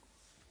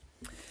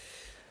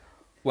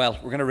Well,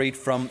 we're going to read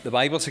from the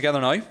Bible together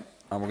now,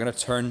 and we're going to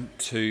turn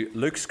to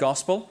Luke's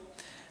Gospel.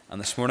 And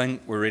this morning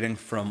we're reading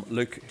from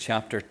Luke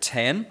chapter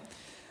 10.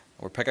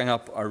 We're picking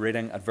up our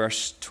reading at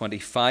verse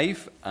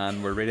 25,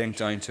 and we're reading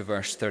down to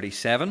verse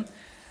 37.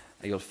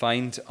 You'll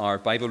find our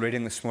Bible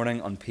reading this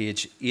morning on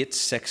page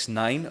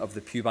 869 of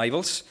the Pew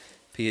Bibles,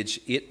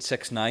 page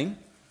 869,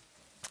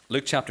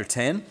 Luke chapter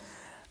 10.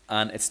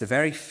 And it's the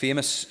very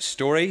famous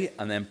story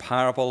and then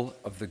parable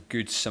of the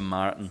Good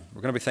Samaritan.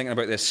 We're going to be thinking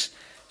about this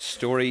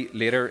story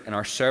later in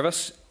our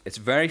service. It's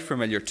very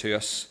familiar to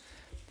us,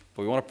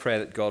 but we want to pray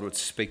that God would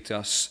speak to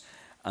us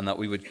and that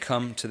we would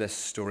come to this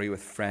story with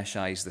fresh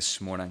eyes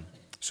this morning.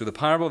 So the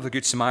parable of the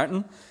Good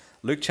Samaritan,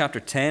 Luke chapter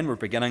 10, we're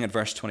beginning at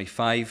verse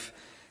 25,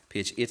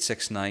 page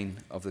 869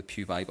 of the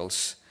Pew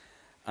Bibles.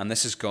 And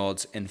this is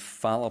God's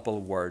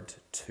infallible word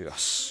to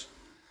us.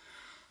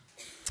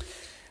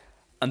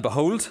 And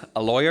behold,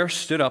 a lawyer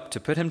stood up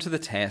to put him to the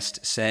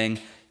test, saying,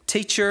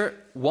 "Teacher,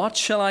 what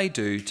shall I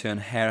do to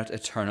inherit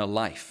eternal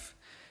life?"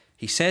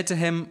 He said to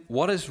him,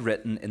 "What is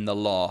written in the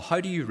law?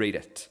 How do you read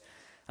it?"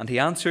 And he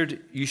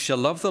answered, "You shall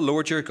love the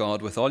Lord your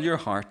God with all your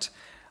heart,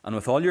 and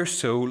with all your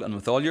soul, and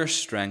with all your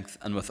strength,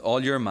 and with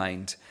all your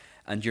mind,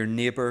 and your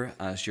neighbour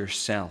as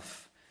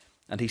yourself."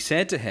 And he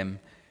said to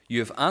him, "You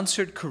have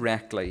answered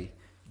correctly.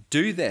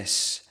 Do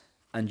this,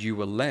 and you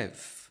will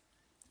live."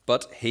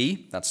 But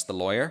he, that's the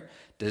lawyer,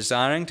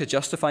 desiring to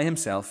justify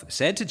himself,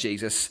 said to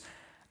Jesus,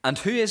 "And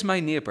who is my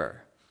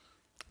neighbour?"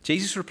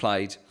 Jesus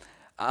replied,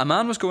 "A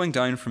man was going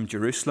down from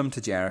Jerusalem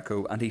to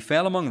Jericho, and he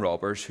fell among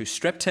robbers, who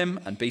stripped him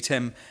and beat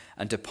him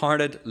and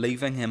departed,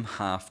 leaving him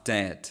half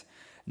dead.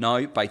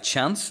 Now, by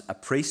chance, a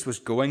priest was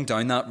going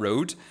down that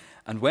road,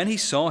 and when he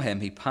saw him,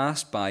 he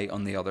passed by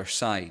on the other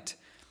side.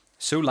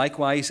 So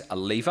likewise, a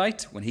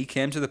Levite, when he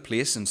came to the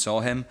place and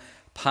saw him,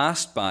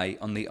 passed by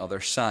on the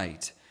other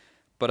side.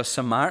 But a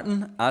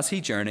Samaritan, as he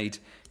journeyed,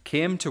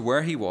 came to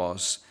where he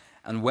was,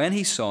 and when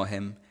he saw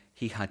him,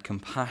 he had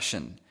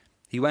compassion.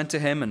 He went to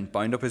him and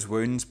bound up his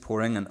wounds,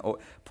 pouring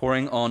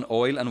on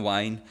oil and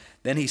wine.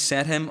 Then he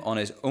set him on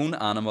his own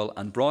animal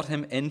and brought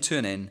him into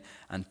an inn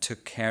and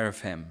took care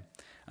of him.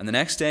 And the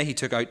next day he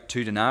took out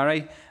 2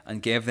 denarii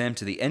and gave them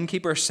to the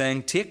innkeeper,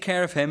 saying, 'Take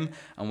care of him,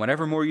 and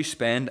whatever more you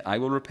spend, I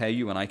will repay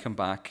you when I come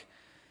back.'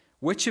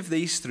 Which of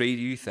these 3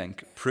 do you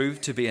think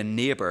proved to be a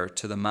neighbour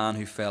to the man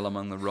who fell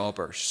among the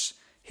robbers?"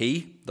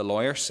 He, the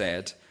lawyer,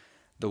 said,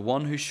 "The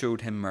one who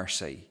showed him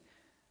mercy."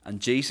 And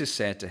Jesus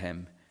said to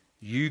him,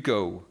 "You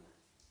go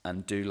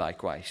and do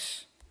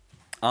likewise."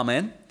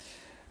 Amen.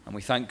 And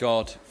we thank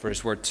God for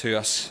his word to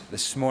us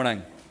this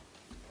morning.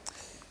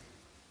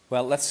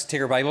 Well, let's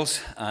take our Bibles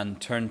and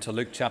turn to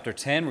Luke chapter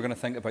 10. We're going to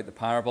think about the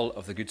parable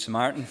of the Good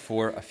Samaritan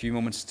for a few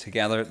moments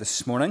together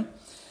this morning.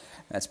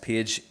 That's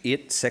page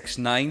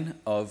 869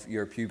 of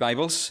your Pew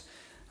Bibles,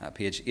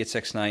 page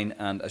 869.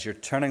 And as you're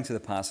turning to the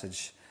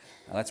passage,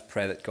 let's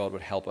pray that God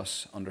would help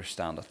us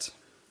understand it.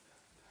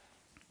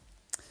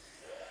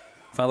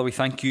 Father, we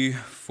thank you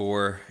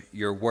for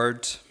your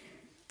word.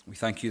 We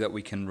thank you that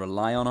we can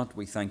rely on it.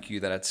 We thank you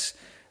that it's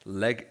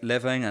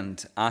living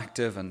and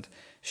active and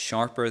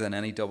sharper than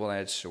any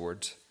double-edged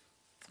sword.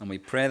 And we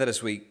pray that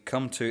as we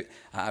come to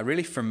a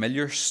really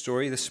familiar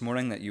story this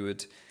morning, that you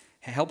would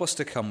help us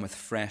to come with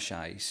fresh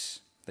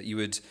eyes, that you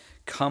would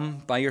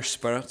come by your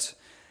Spirit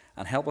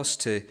and help us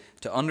to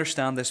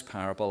understand this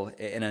parable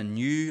in a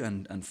new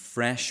and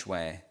fresh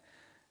way,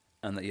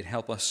 and that you'd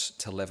help us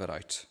to live it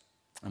out.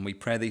 And we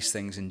pray these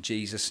things in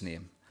Jesus'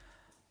 name.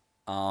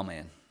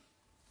 Amen.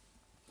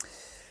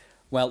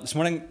 Well, this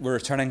morning we're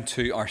returning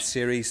to our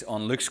series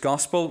on Luke's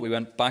Gospel. We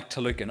went back to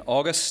Luke in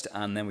August,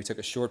 and then we took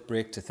a short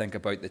break to think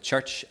about the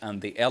church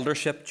and the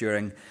eldership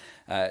during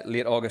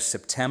late August,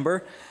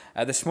 September.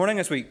 This morning,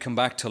 as we come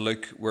back to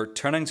Luke, we're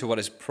turning to what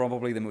is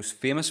probably the most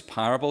famous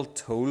parable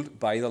told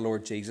by the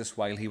Lord Jesus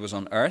while he was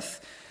on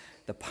earth,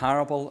 the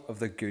parable of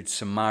the Good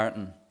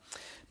Samaritan.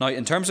 Now,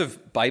 in terms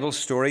of Bible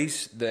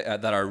stories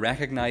that are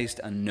recognized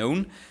and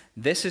known,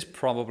 this is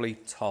probably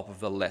top of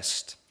the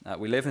list.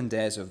 We live in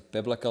days of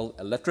biblical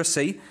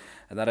illiteracy.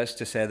 That is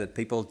to say that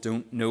people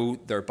don't know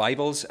their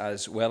Bibles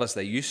as well as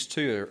they used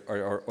to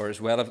or as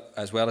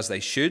well as they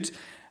should.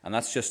 And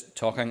that's just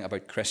talking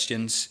about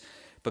Christians.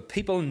 But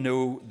people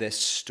know this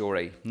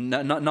story.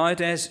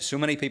 Nowadays, so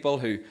many people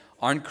who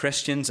aren't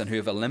Christians and who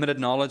have a limited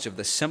knowledge of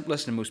the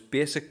simplest and most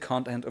basic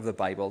content of the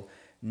Bible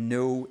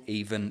know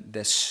even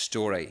this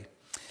story.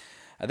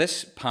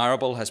 This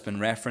parable has been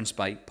referenced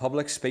by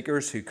public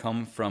speakers who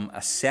come from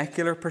a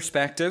secular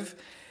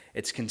perspective.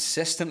 It's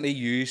consistently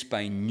used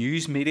by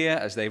news media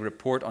as they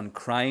report on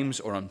crimes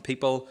or on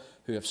people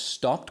who have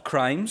stopped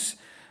crimes.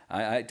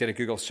 I did a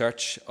Google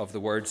search of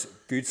the words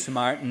Good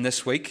Samaritan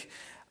this week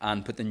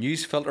and put the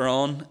news filter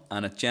on,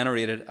 and it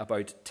generated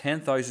about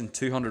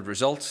 10,200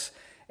 results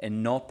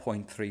in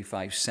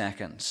 0.35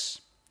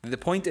 seconds. The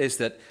point is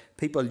that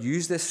people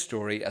use this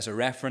story as a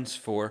reference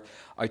for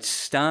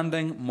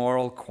outstanding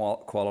moral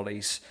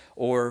qualities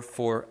or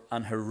for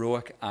an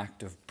heroic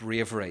act of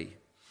bravery.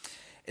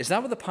 Is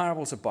that what the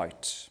parable's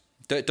about?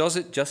 Does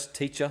it just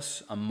teach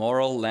us a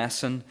moral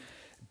lesson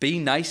be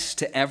nice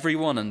to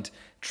everyone and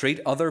treat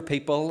other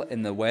people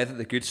in the way that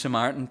the Good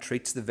Samaritan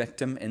treats the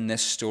victim in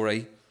this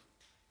story.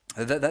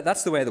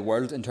 That's the way the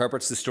world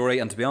interprets the story,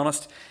 and to be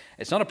honest,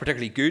 it's not a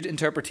particularly good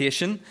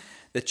interpretation.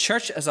 The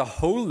church as a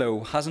whole,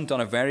 though, hasn't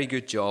done a very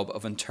good job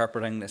of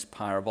interpreting this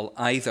parable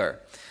either.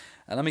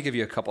 And let me give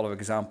you a couple of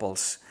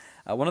examples.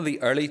 One of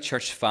the early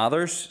church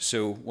fathers,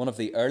 so one of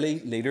the early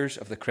leaders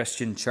of the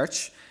Christian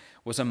church,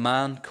 was a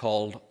man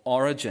called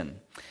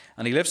Origen.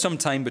 And he lived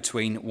sometime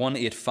between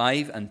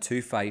 185 and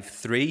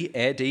 253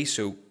 AD,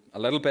 so a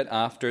little bit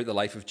after the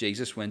life of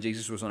Jesus, when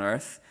Jesus was on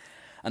earth.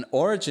 And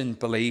Origen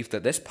believed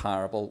that this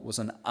parable was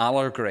an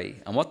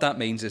allegory. And what that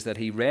means is that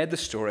he read the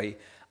story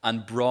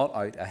and brought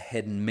out a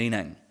hidden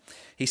meaning.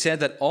 He said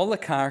that all the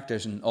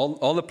characters and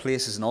all the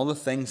places and all the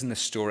things in the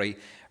story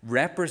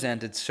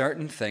represented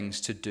certain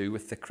things to do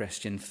with the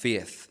Christian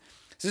faith.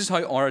 This is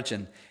how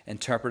Origen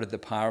interpreted the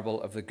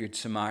parable of the Good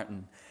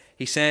Samaritan.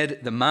 He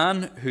said, the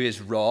man who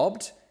is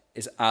robbed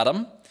is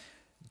Adam,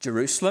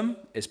 Jerusalem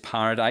is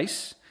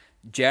paradise,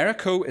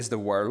 Jericho is the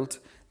world,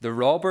 the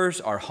robbers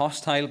are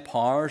hostile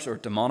powers or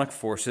demonic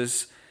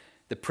forces,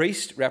 the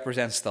priest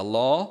represents the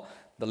law,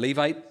 the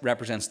Levite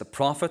represents the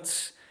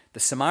prophets, the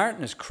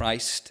Samaritan is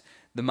Christ,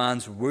 the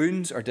man's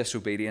wounds are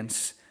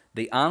disobedience,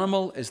 the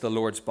animal is the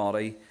Lord's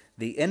body,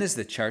 the inn is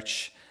the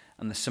church,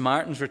 and the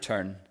Samaritan's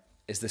return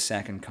is the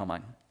second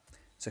coming.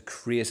 It's a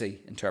crazy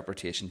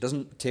interpretation. It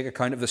doesn't take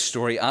account of the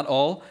story at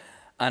all,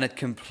 and it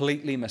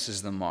completely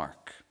misses the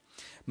mark.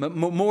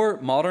 More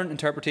modern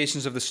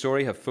interpretations of the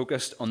story have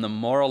focused on the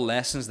moral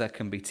lessons that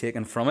can be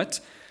taken from it.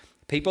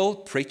 People,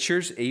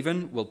 preachers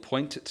even, will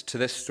point to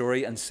this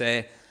story and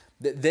say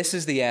that this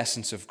is the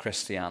essence of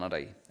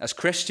Christianity. As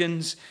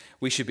Christians,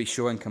 we should be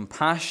showing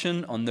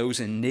compassion on those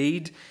in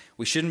need.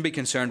 We shouldn't be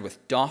concerned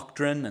with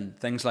doctrine and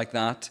things like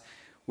that.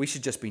 We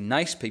should just be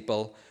nice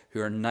people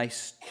who are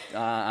nice,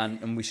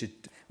 and we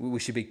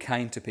should be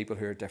kind to people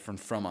who are different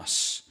from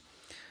us.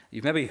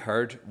 You've maybe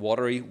heard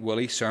watery,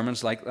 woolly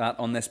sermons like that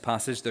on this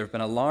passage. There have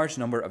been a large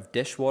number of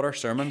dishwater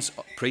sermons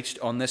preached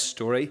on this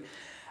story.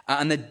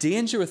 And the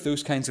danger with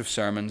those kinds of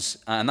sermons,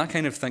 and that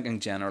kind of thinking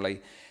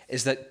generally,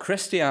 is that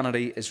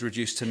Christianity is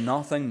reduced to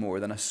nothing more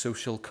than a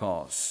social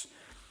cause.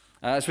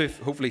 As we've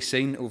hopefully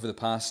seen over the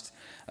past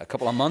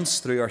couple of months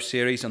through our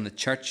series on the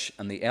church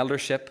and the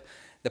eldership,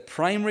 the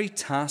primary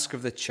task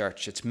of the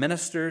church, its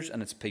ministers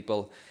and its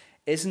people,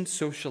 isn't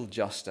social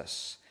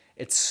justice,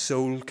 it's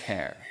soul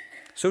care.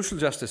 Social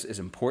justice is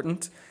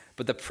important,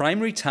 but the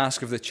primary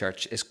task of the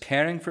church is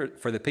caring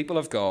for the people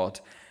of God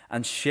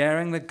and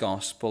sharing the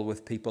gospel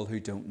with people who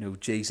don't know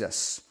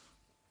Jesus.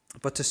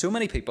 But to so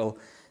many people,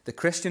 the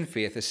Christian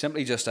faith is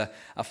simply just a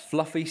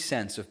fluffy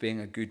sense of being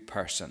a good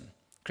person.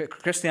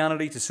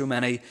 Christianity, to so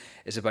many,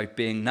 is about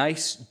being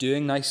nice,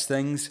 doing nice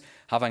things,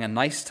 having a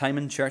nice time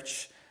in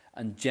church,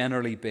 and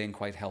generally being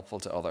quite helpful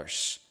to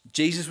others.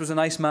 Jesus was a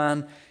nice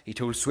man. He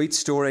told sweet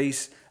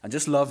stories and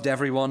just loved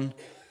everyone.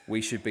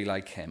 We should be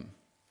like him.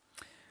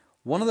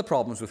 One of the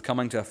problems with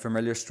coming to a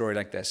familiar story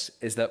like this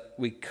is that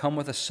we come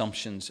with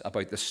assumptions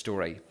about the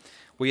story.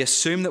 We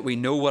assume that we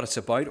know what it's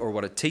about or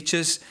what it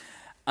teaches.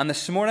 And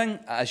this morning,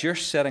 as you're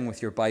sitting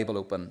with your Bible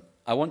open,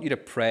 I want you to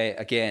pray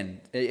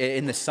again,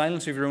 in the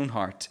silence of your own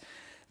heart,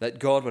 that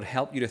God would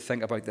help you to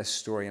think about this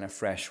story in a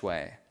fresh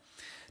way.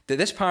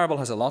 This parable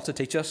has a lot to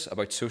teach us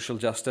about social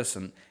justice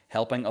and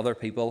helping other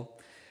people.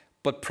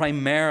 But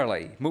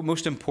primarily,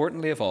 most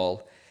importantly of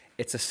all,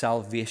 it's a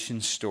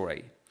salvation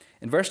story.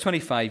 In verse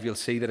 25, you'll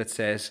see that it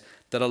says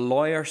that a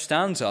lawyer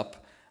stands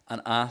up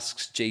and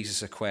asks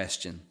Jesus a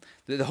question.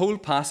 The whole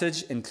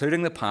passage,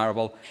 including the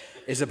parable,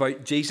 is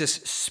about Jesus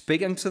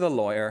speaking to the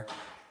lawyer,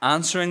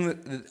 answering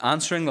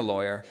the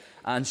lawyer,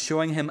 and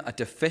showing him a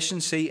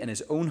deficiency in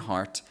his own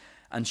heart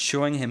and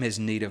showing him his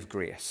need of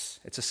grace.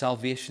 It's a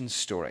salvation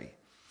story.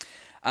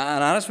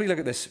 And as we look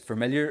at this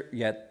familiar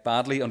yet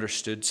badly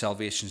understood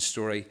salvation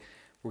story,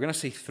 we're going to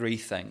see three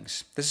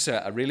things. This is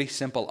a really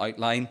simple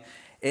outline.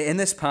 In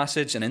this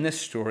passage and in this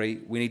story,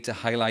 we need to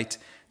highlight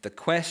the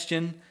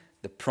question,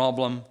 the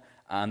problem,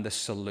 and the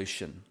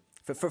solution.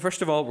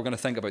 First of all, we're going to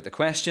think about the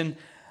question,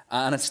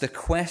 and it's the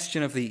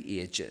question of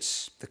the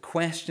ages. The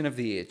question of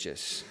the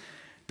ages.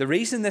 The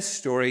reason this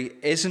story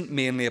isn't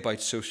mainly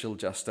about social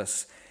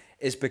justice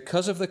is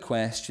because of the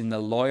question the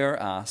lawyer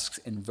asks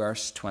in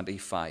verse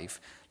 25.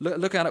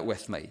 Look at it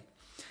with me.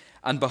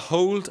 And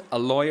behold, a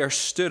lawyer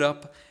stood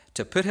up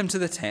to put him to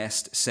the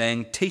test,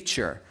 saying,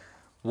 "Teacher,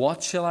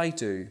 what shall I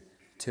do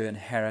to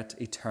inherit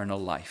eternal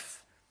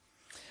life?"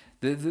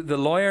 The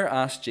lawyer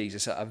asked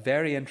Jesus a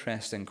very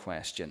interesting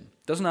question.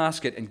 Doesn't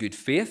ask it in good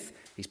faith.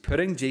 He's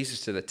putting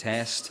Jesus to the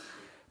test,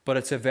 but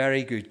it's a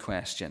very good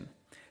question.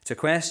 It's a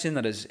question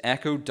that has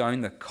echoed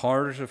down the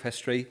corridors of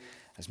history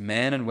as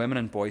men and women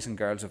and boys and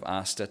girls have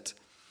asked it.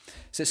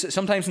 So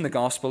sometimes in the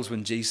Gospels,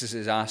 when Jesus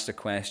is asked a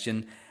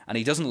question and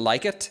he doesn't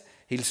like it,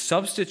 he'll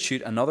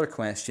substitute another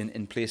question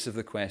in place of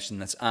the question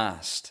that's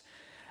asked.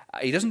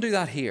 He doesn't do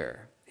that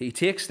here. He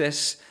takes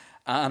this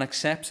and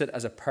accepts it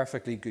as a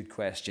perfectly good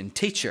question.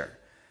 "Teacher,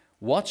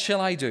 what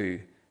shall I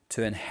do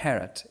to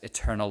inherit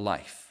eternal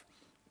life?"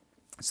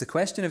 It's the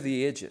question of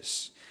the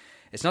ages.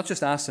 It's not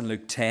just asked in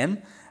Luke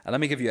 10. And let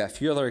me give you a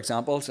few other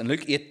examples. In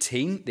Luke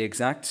 18, the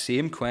exact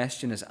same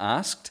question is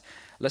asked.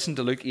 Listen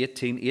to Luke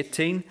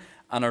 18:18.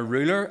 And a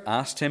ruler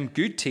asked him,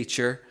 "Good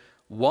teacher,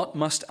 what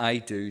must I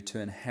do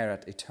to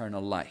inherit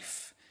eternal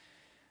life?"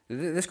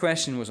 This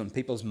question was on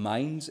people's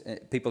minds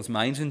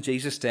in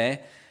Jesus'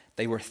 day.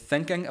 They were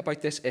thinking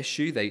about this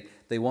issue.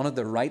 They wanted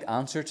the right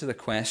answer to the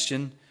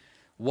question,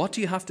 what do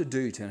you have to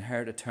do to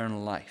inherit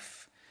eternal life?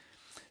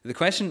 The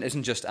question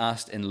isn't just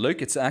asked in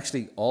Luke, it's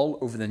actually all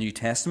over the New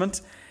Testament.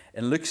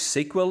 In Luke's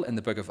sequel in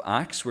the book of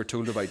Acts, we're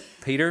told about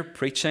Peter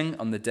preaching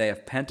on the day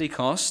of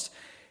Pentecost.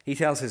 He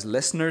tells his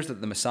listeners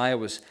that the Messiah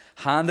was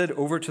handed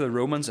over to the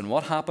Romans, and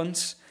what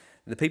happens?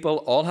 The people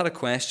all had a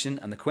question,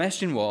 and the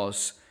question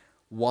was,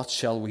 what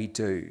shall we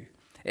do?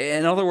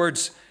 In other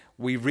words,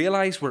 we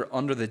realize we're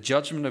under the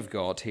judgment of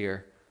God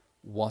here.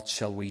 What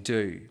shall we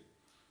do?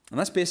 And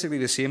that's basically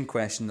the same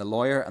question the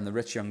lawyer and the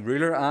rich young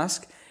ruler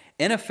ask.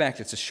 In effect,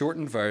 it's a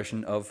shortened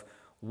version of,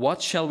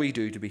 what shall we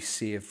do to be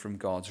saved from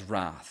God's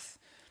wrath?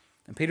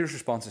 And Peter's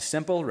response is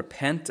simple: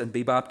 repent and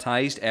be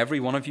baptized, every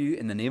one of you,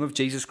 in the name of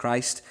Jesus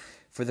Christ,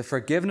 for the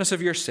forgiveness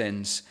of your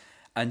sins,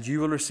 and you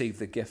will receive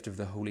the gift of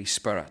the Holy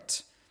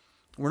Spirit.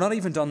 We're not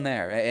even done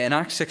there. In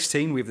Acts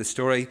 16, we have the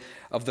story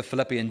of the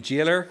Philippian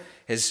jailer.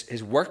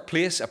 His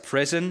workplace, a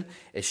prison,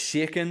 is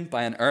shaken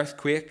by an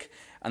earthquake,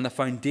 and the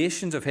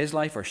foundations of his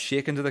life are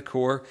shaken to the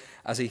core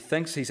as he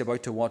thinks he's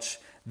about to watch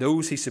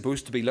those he's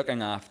supposed to be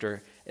looking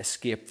after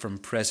escape from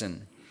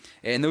prison.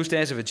 In those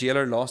days, if a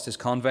jailer lost his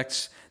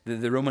convicts,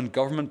 the Roman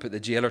government put the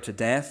jailer to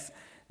death.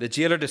 The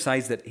jailer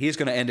decides that he's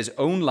going to end his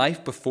own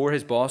life before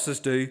his bosses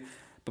do.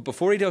 But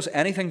before he does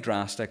anything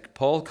drastic,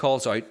 Paul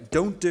calls out,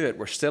 "Don't do it,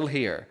 we're still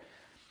here."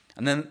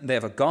 And then they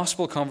have a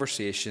gospel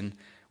conversation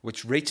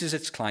which reaches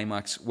its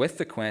climax with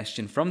the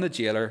question from the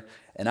jailer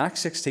in Acts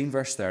 16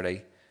 verse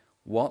 30,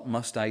 what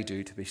must I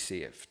do to be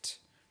saved?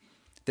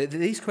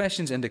 These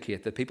questions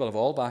indicate that people of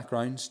all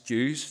backgrounds,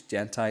 Jews,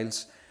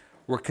 Gentiles,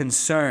 were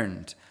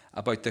concerned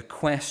about the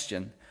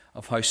question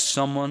of how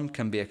someone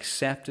can be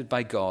accepted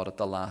by God at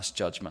the last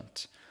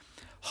judgment.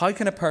 How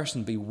can a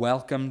person be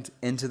welcomed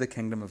into the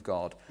kingdom of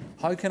God?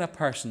 How can a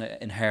person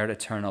inherit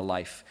eternal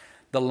life?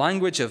 The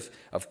language of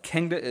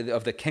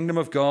the kingdom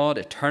of God,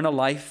 eternal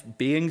life,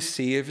 being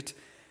saved,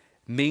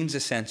 means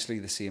essentially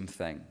the same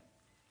thing.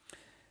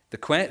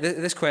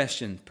 This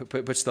question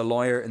puts the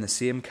lawyer in the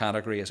same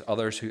category as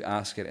others who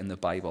ask it in the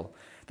Bible.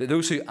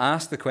 Those who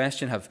ask the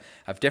question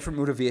have different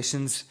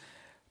motivations,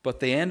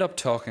 but they end up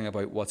talking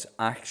about what's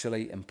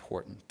actually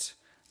important.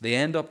 They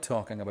end up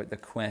talking about the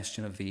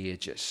question of the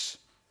ages.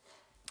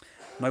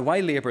 Now,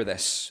 why labour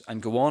this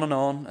and go on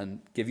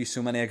and give you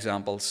so many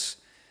examples?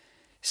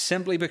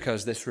 Simply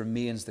because this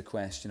remains the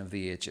question of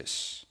the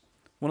ages.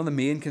 One of the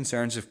main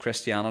concerns of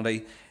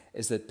Christianity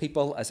is that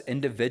people as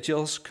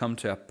individuals come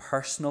to a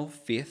personal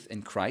faith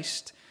in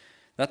Christ.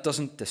 That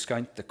doesn't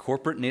discount the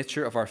corporate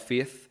nature of our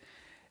faith.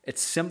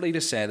 It's simply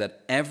to say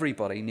that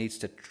everybody needs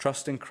to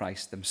trust in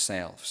Christ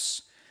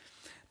themselves.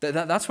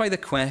 That's why the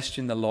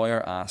question the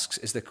lawyer asks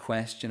is the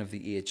question of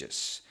the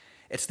ages.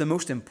 It's the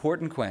most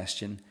important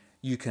question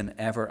you can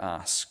ever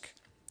ask.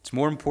 It's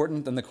more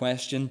important than the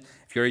question,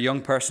 if you're a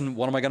young person,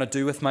 what am I going to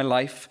do with my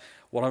life?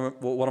 What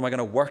am I going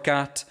to work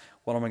at?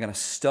 What am I going to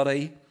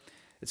study?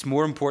 It's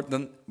more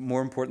important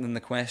than the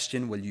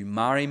question, will you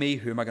marry me?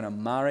 Who am I going to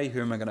marry?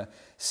 Who am I going to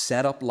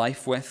set up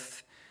life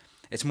with?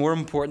 It's more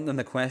important than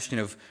the question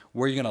of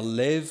where you're going to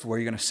live, where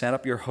you're going to set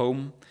up your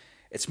home.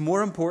 It's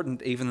more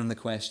important even than the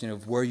question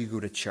of where you go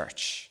to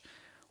church.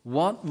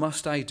 What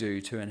must I do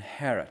to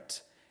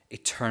inherit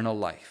eternal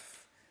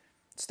life?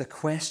 It's the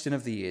question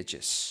of the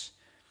ages.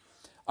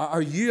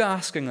 Are you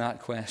asking that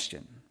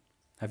question?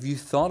 Have you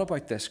thought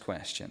about this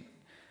question?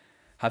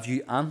 Have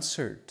you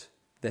answered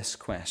this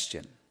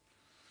question?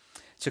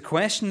 It's a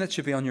question that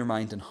should be on your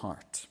mind and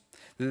heart.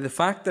 The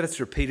fact that it's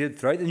repeated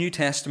throughout the New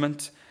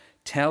Testament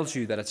tells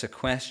you that it's a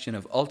question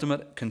of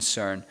ultimate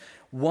concern.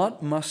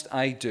 What must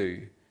I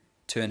do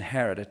to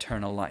inherit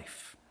eternal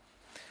life?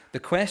 The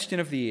question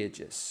of the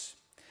ages.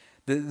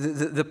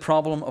 The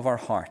problem of our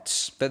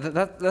hearts.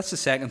 That's the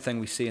second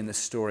thing we see in this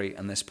story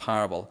and this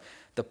parable.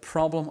 The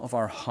problem of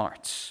our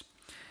hearts.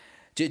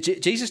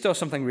 Jesus does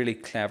something really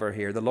clever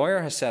here. The lawyer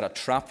has set a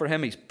trap for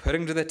him. He's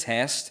putting to the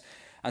test.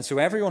 And so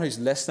everyone who's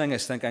listening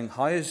is thinking,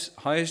 how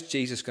is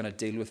Jesus going to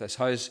deal with this?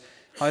 How is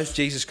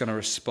Jesus going to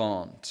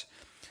respond?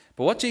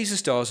 But what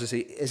Jesus does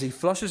is he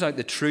flushes out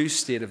the true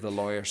state of the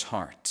lawyer's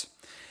heart.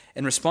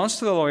 In response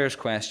to the lawyer's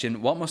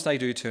question, what must I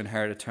do to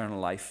inherit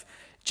eternal life?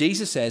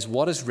 Jesus says,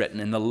 what is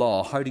written in the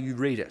law? How do you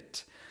read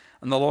it?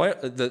 And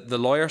the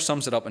lawyer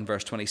sums it up in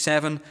verse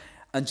 27.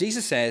 And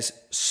Jesus says,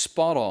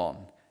 spot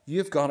on.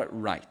 You've got it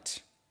right.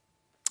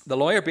 The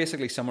lawyer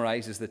basically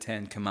summarizes the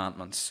 10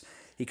 commandments.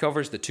 He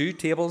covers the 2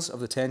 tables of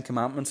the 10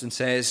 commandments and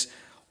says,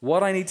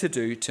 what I need to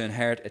do to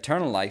inherit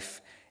eternal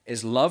life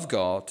is love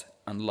God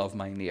and love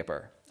my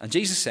neighbor. And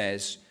Jesus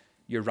says,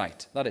 you're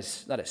right. That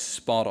is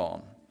spot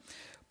on.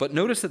 But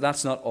notice that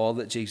that's not all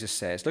that Jesus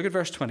says. Look at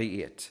verse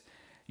 28.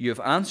 You have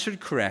answered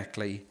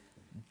correctly.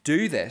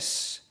 Do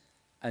this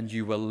and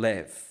you will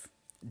live.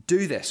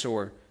 Do this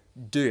or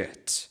do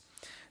it.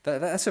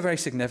 That's a very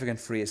significant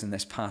phrase in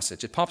this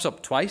passage. It pops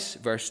up twice,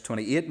 verse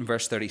 28 and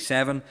verse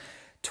 37.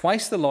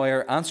 Twice the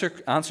lawyer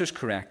answers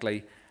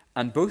correctly,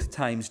 and both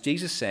times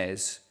Jesus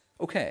says,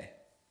 okay,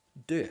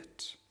 do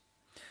it.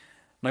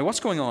 Now, what's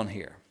going on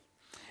here?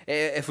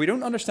 If we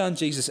don't understand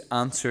Jesus'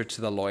 answer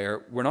to the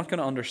lawyer, we're not going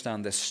to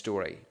understand this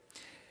story.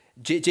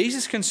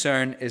 Jesus'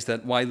 concern is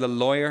that while the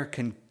lawyer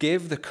can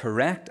give the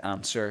correct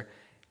answer,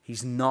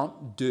 he's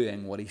not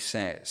doing what he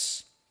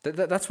says.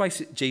 That's why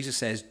Jesus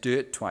says, do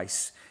it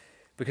twice,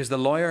 because the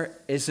lawyer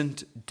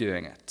isn't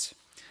doing it.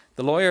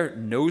 The lawyer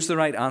knows the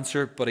right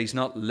answer, but he's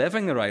not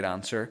living the right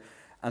answer.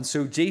 And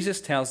so Jesus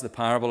tells the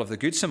parable of the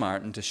Good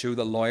Samaritan to show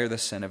the lawyer the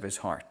sin of his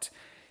heart.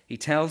 He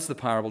tells the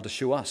parable to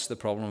show us the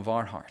problem of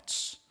our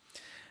hearts.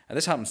 Now,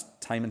 this happens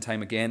time and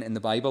time again in the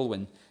Bible.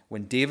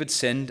 When David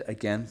sinned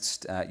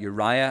against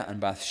Uriah and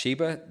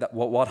Bathsheba,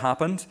 what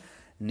happened?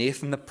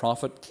 Nathan the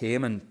prophet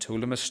came and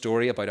told him a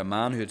story about a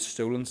man who had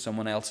stolen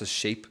someone else's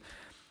sheep.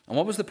 And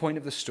what was the point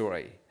of the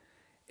story?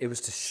 It was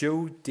to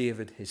show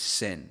David his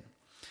sin.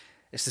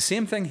 It's the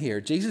same thing here.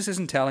 Jesus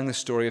isn't telling the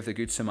story of the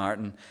Good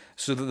Samaritan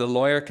so that the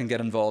lawyer can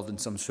get involved in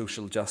some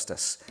social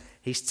justice.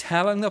 He's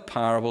telling the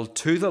parable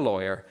to the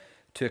lawyer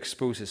to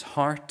expose his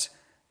heart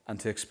and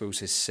to expose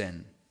his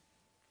sin.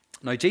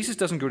 Now, Jesus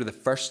doesn't go to the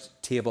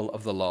first table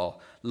of the law,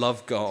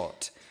 love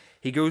God.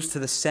 He goes to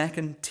the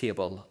second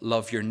table,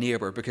 love your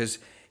neighbour, because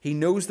he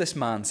knows this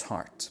man's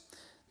heart.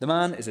 The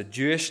man is a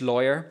Jewish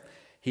lawyer.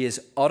 He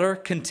has utter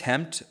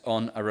contempt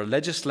on a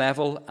religious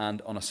level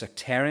and on a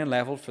sectarian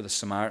level for the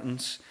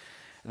Samaritans.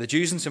 The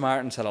Jews and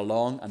Samaritans had a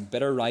long and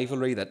bitter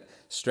rivalry that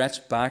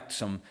stretched back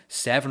some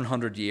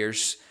 700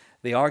 years.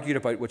 They argued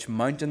about which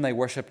mountain they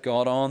worshipped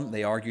God on.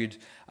 They argued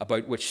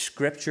about which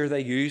scripture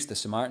they used. The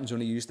Samaritans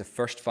only used the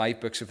first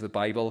 5 books of the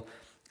Bible.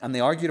 And they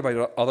argued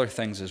about other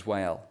things as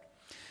well.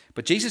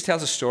 But Jesus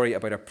tells a story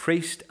about a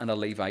priest and a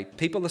Levite,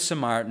 people the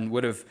Samaritan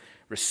would have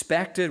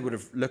respected, would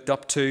have looked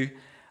up to,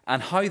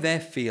 and how they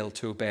failed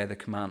to obey the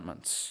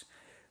commandments.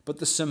 But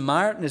the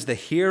Samaritan is the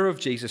hero of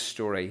Jesus'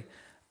 story,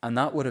 and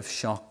that would have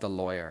shocked the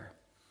lawyer.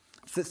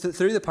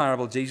 Through the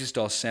parable, Jesus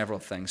does several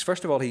things.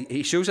 First of all,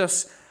 he shows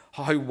us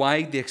how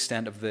wide the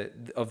extent of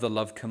the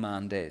love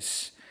command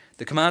is.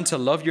 The command to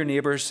love your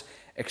neighbours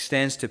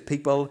extends to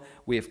people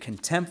we have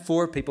contempt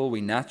for, people we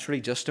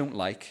naturally just don't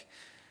like.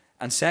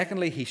 And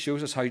secondly, he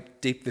shows us how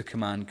deep the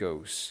command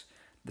goes.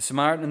 The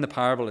Samaritan in the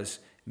parable is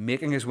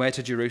making his way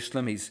to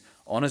Jerusalem. He's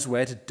on his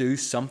way to do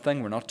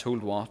something, we're not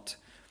told what.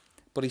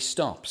 But he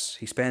stops.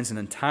 He spends an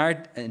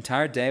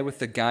entire day with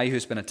the guy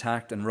who's been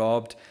attacked and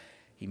robbed.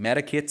 He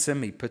medicates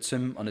him. He puts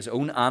him on his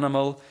own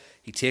animal.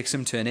 He takes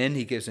him to an inn.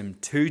 He gives him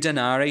 2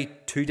 denarii,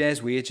 2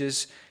 days'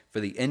 wages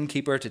for the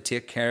innkeeper to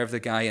take care of the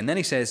guy. And then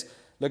he says,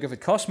 look, if it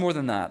costs more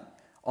than that,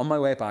 on my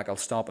way back, I'll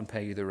stop and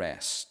pay you the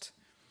rest.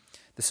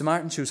 The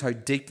Samaritan shows how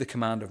deep the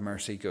command of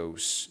mercy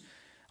goes.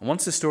 And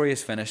once the story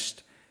is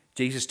finished,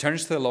 Jesus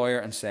turns to the lawyer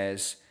and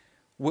says,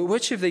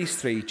 which of these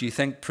 3 do you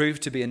think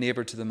proved to be a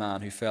neighbour to the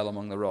man who fell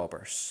among the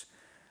robbers?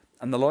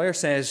 And the lawyer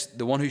says,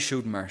 the one who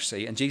showed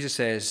mercy. And Jesus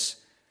says,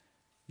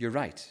 you're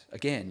right.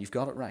 Again, you've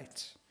got it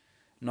right.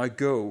 Now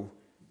go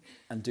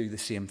and do the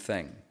same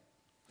thing.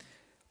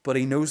 But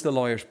he knows the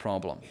lawyer's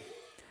problem,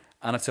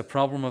 and it's a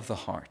problem of the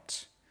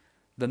heart.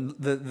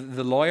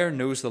 The lawyer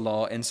knows the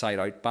law inside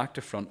out, back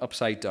to front,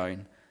 upside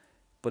down,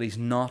 but he's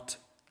not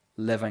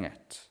living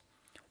it.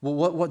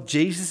 Well, what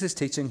Jesus is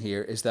teaching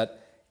here is that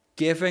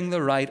giving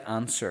the right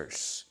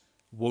answers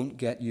won't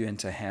get you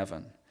into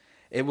heaven.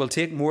 It will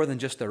take more than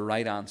just the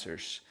right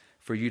answers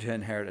for you to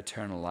inherit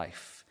eternal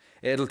life.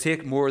 It'll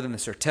take more than the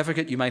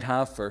certificate you might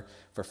have for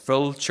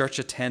full church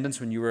attendance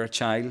when you were a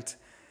child.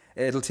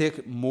 It'll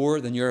take more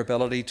than your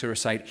ability to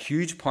recite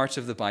huge parts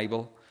of the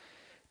Bible.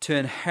 To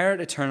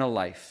inherit eternal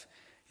life,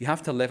 you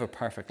have to live a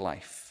perfect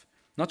life.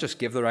 Not just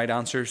give the right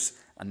answers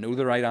and know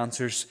the right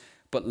answers,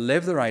 but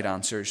live the right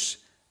answers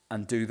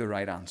and do the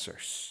right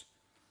answers.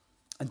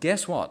 And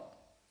guess what?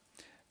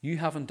 You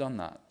haven't done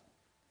that.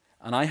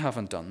 And I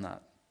haven't done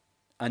that.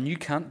 And you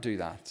can't do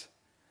that.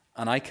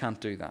 And I can't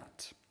do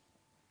that.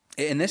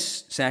 In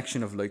this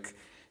section of Luke,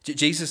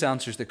 Jesus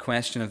answers the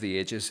question of the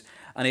ages,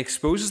 and he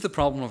exposes the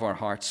problem of our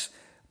hearts,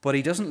 but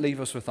he doesn't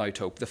leave us without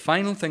hope. The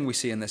final thing we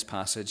see in this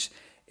passage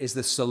is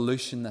the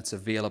solution that's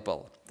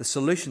available. The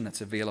solution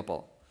that's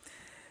available.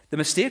 The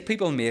mistake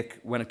people make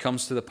when it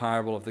comes to the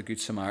parable of the Good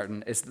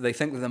Samaritan is that they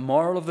think that the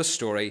moral of the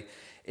story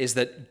is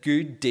that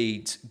good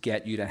deeds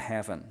get you to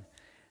heaven.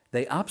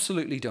 They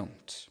absolutely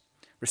don't.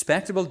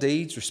 Respectable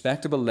deeds,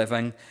 respectable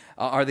living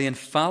are the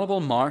infallible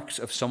marks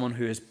of someone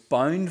who is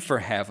bound for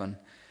heaven,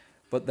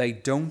 but they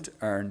don't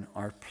earn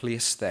our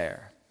place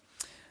there.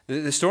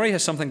 The story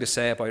has something to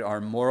say about our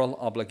moral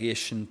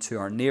obligation to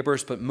our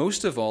neighbours, but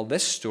most of all,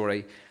 this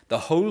story, the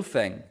whole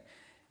thing,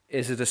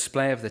 is a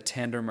display of the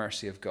tender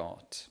mercy of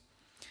God.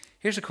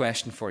 Here's a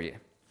question for you.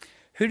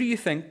 Who do you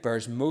think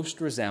bears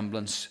most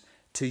resemblance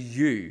to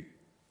you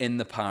in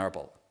the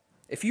parable?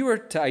 If you were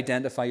to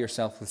identify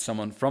yourself with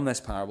someone from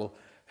this parable,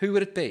 who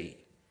would it be?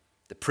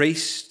 the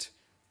priest,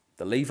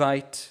 the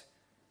Levite,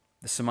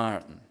 the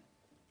Samaritan.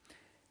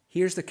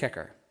 Here's the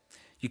kicker.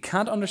 You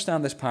can't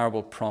understand this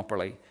parable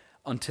properly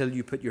until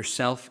you put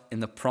yourself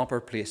in the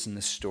proper place in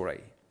the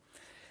story.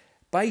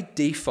 By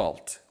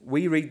default,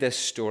 we read this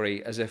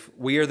story as if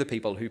we are the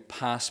people who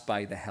pass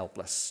by the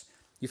helpless.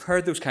 You've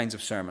heard those kinds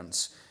of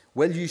sermons.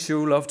 Will you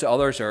show love to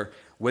others, or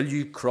will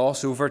you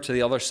cross over to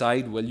the other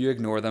side? Will you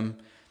ignore them?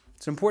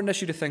 It's an important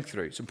issue to think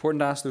through. It's important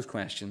to ask those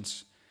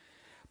questions.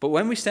 But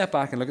when we step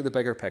back and look at the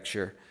bigger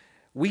picture,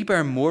 we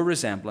bear more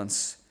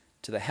resemblance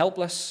to the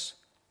helpless,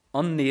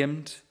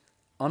 unnamed,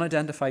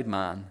 unidentified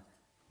man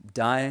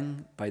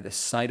dying by the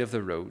side of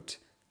the road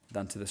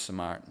than to the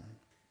Samaritan.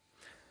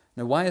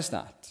 Now, why is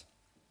that?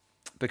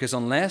 Because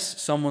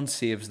unless someone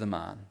saves the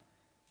man,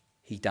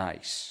 he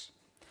dies.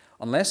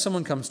 Unless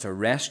someone comes to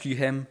rescue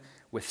him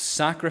with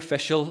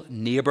sacrificial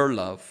neighbour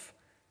love,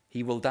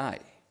 he will die.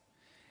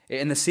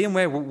 In the same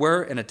way,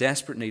 we're in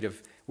desperate need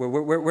of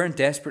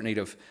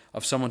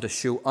someone to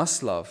show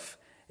us love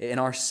in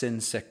our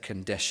sin-sick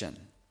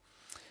condition.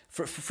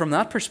 From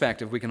that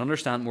perspective, we can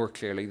understand more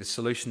clearly the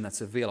solution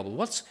that's available.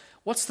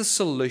 What's the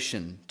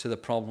solution to the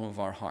problem of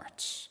our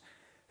hearts?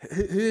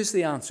 Who is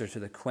the answer to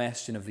the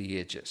question of the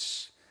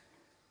ages?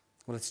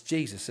 Well, it's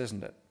Jesus,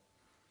 isn't it?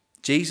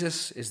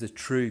 Jesus is the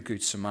true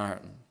Good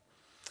Samaritan.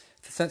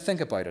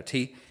 Think about it.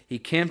 He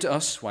came to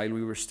us while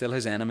we were still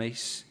his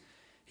enemies.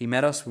 He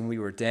met us when we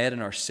were dead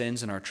in our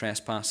sins and our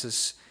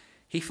trespasses.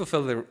 He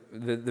fulfilled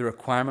the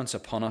requirements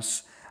upon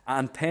us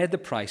and paid the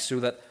price so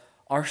that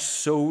our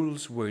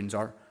soul's wounds,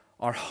 our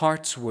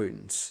heart's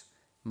wounds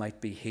might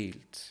be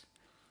healed.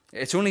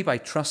 It's only by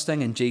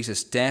trusting in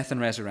Jesus' death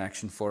and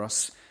resurrection for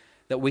us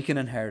that we can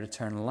inherit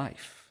eternal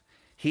life.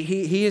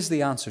 He is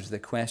the answer to the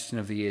question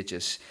of the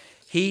ages.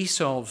 He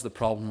solves the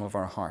problem of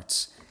our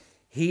hearts.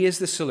 He is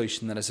the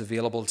solution that is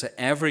available to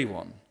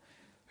everyone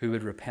who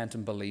would repent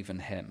and believe in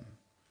him.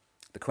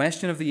 The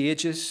question of the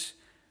ages,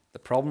 the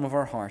problem of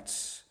our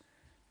hearts,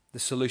 the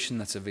solution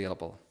that's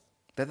available.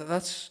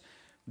 Those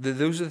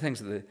are the things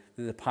that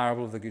the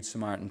parable of the Good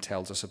Samaritan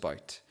tells us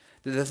about.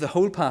 The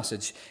whole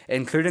passage,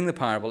 including the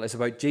parable, is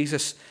about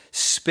Jesus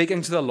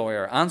speaking to the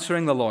lawyer,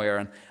 answering the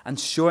lawyer, and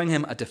showing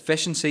him a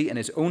deficiency in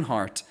his own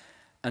heart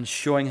and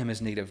showing him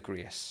his need of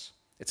grace.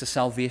 It's a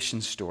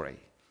salvation story.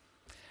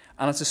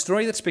 And it's a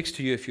story that speaks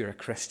to you if you're a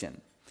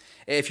Christian.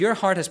 If your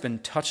heart has been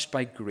touched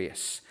by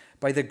grace,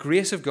 by the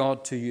grace of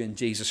God to you in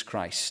Jesus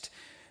Christ,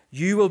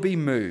 you will be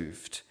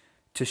moved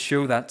to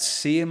show that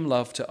same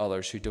love to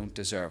others who don't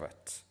deserve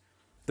it.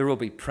 There will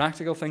be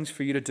practical things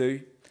for you to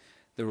do.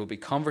 There will be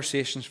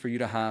conversations for you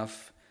to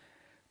have.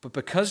 But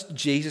because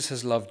Jesus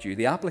has loved you,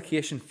 the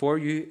application for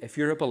you, if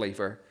you're a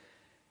believer,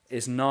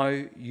 is now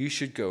you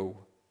should go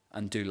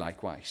and do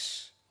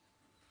likewise.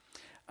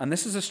 And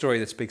this is a story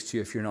that speaks to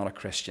you if you're not a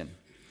Christian.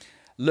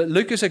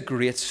 Luke is a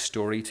great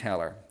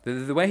storyteller.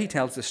 The way he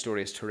tells this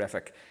story is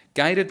terrific.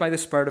 Guided by the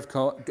Spirit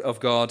of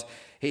God,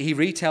 he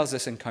retells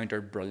this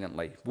encounter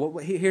brilliantly.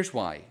 Here's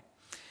why.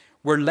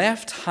 We're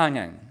left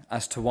hanging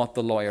as to what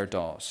the lawyer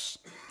does.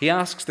 He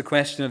asks the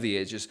question of the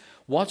ages,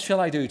 what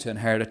shall I do to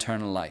inherit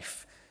eternal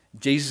life?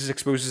 Jesus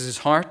exposes his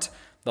heart.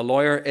 The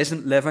lawyer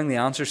isn't living the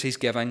answers he's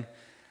giving.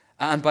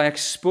 And by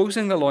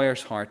exposing the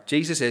lawyer's heart,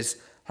 Jesus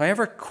is,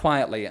 however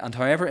quietly and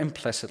however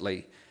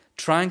implicitly,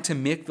 trying to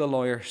make the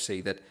lawyer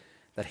see that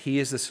he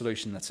is the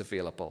solution that's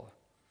available.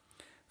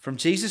 From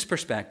Jesus'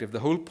 perspective,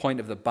 the whole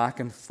point of the back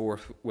and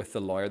forth with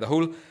the lawyer, the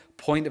whole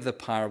point of the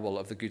parable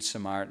of the Good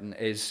Samaritan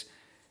is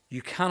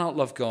you cannot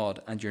love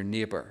God and your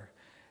neighbour.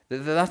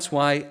 That's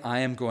why I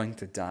am going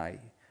to die.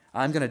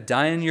 I'm going to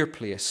die in your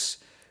place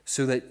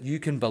so that you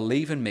can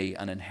believe in me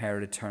and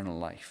inherit eternal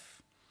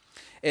life.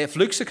 If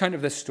Luke's account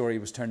of this story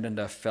was turned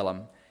into a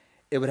film,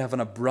 it would have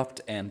an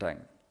abrupt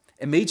ending.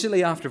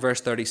 Immediately after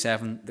verse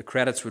 37, the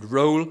credits would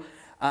roll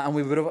and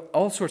we would have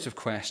all sorts of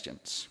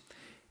questions.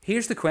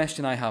 Here's the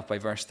question I have by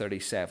verse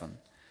 37.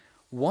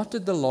 What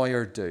did the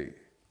lawyer do?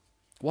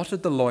 What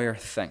did the lawyer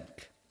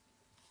think?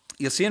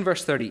 You'll see in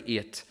verse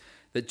 38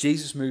 that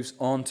Jesus moves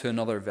on to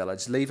another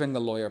village, leaving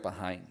the lawyer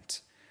behind.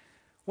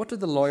 What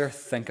did the lawyer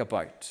think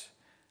about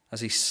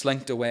as he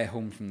slinked away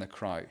home from the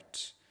crowd?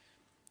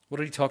 What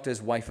did he talk to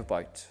his wife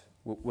about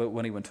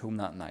when he went home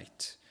that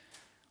night?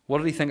 What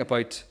did he think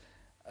about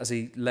as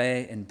he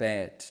lay in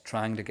bed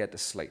trying to get to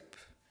sleep?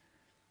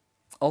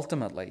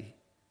 Ultimately,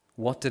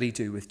 what did he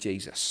do with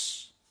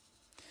Jesus?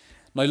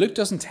 Now, Luke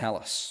doesn't tell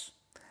us.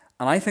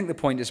 And I think the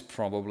point is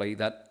probably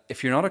that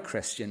if you're not a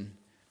Christian,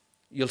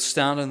 you'll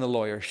stand in the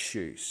lawyer's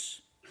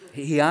shoes.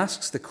 He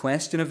asks the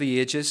question of the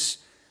ages,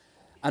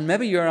 and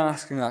maybe you're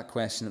asking that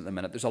question at the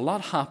minute. There's a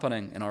lot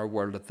happening in our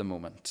world at the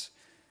moment.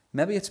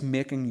 Maybe it's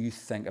making you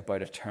think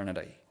about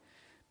eternity.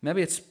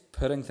 Maybe it's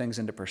putting things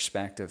into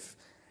perspective.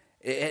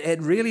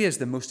 It really is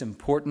the most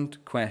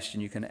important question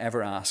you can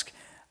ever ask,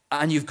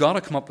 and you've got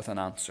to come up with an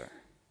answer.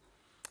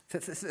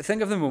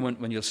 Think of the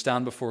moment when you'll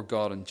stand before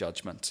God in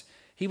judgment.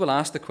 He will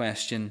ask the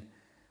question,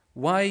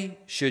 why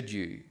should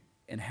you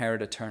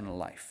inherit eternal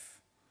life?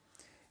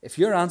 If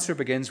your answer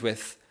begins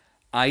with,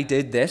 I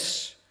did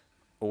this,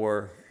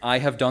 or I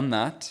have done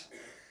that,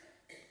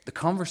 the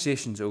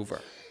conversation's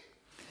over.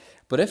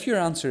 But if your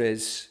answer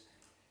is,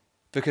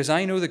 because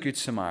I know the Good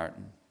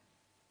Samaritan,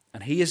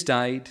 and he has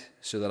died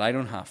so that I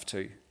don't have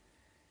to,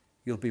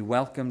 you'll be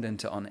welcomed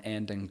into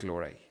unending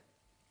glory.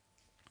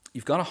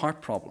 You've got a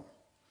heart problem.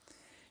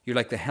 You're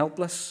like the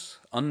helpless,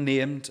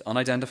 unnamed,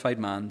 unidentified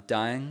man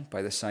dying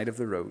by the side of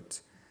the road.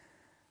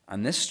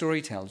 And this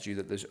story tells you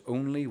that there's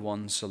only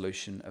one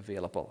solution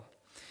available.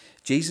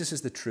 Jesus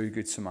is the true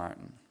Good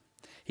Samaritan.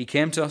 He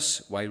came to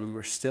us while we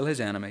were still his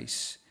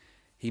enemies.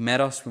 He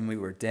met us when we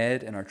were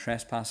dead in our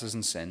trespasses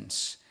and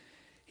sins.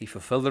 He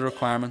fulfilled the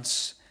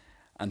requirements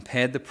and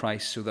paid the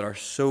price so that our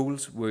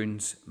soul's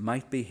wounds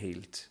might be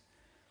healed.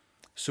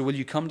 So will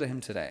you come to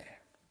him today,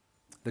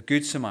 the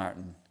Good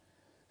Samaritan,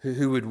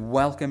 who would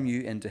welcome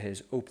you into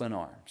his open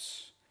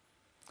arms?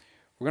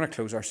 We're going to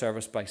close our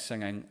service by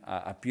singing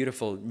a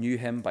beautiful new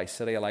hymn by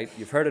City of Light.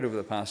 You've heard it over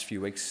the past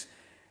few weeks.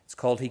 It's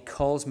called He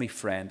Calls Me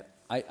Friend.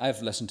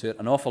 I've listened to it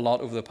an awful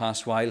lot over the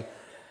past while,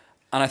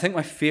 and I think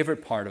my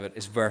favourite part of it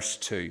is verse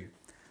 2.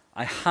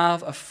 I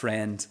have a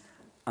friend,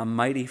 a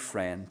mighty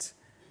friend,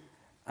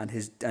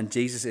 and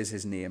Jesus is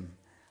his name.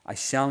 I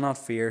shall not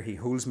fear, he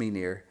holds me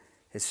near.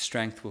 His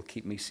strength will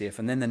keep me safe.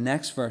 And then the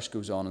next verse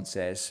goes on and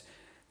says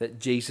that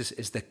Jesus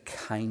is the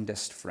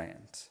kindest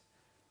friend.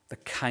 The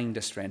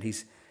kindest friend.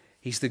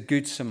 He's the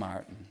Good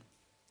Samaritan.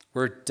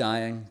 We're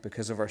dying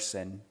because of our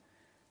sin,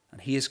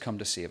 and he has come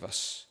to save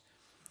us.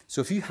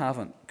 So if you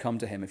haven't come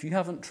to him, if you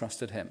haven't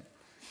trusted him,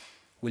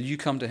 will you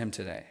come to him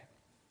today?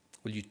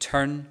 Will you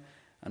turn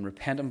and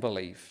repent and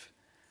believe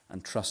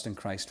and trust in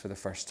Christ for the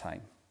first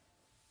time?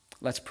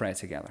 Let's pray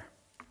together.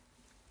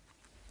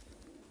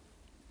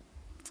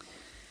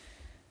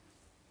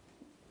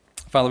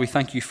 Father, we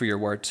thank you for your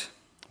word.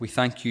 We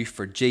thank you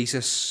for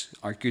Jesus,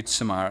 our Good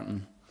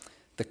Samaritan,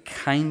 the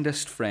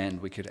kindest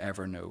friend we could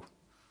ever know.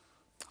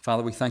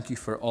 Father, we thank you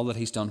for all that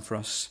he's done for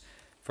us,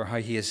 for how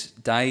he has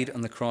died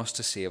on the cross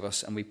to save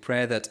us. And we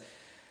pray that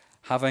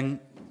having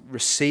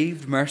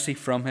received mercy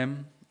from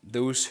him,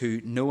 those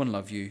who know and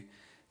love you,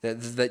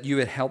 that you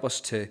would help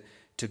us to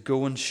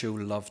go and show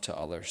love to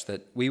others,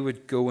 that we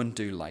would go and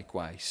do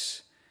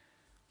likewise.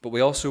 But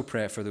we also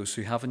pray for those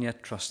who haven't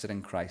yet trusted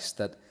in Christ,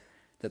 that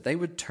they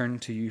would turn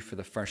to you for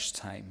the first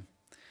time,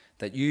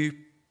 that you,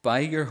 by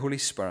your Holy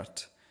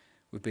Spirit,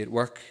 would be at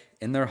work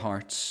in their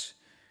hearts,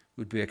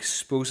 would be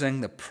exposing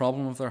the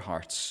problem of their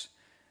hearts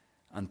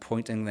and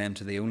pointing them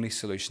to the only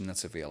solution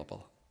that's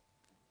available.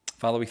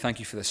 Father, we thank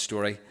you for this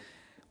story.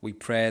 We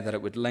pray that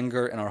it would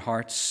linger in our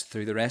hearts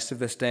through the rest of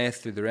this day,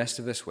 through the rest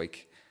of this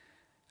week.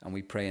 And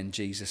we pray in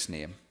Jesus'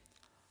 name.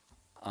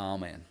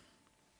 Amen.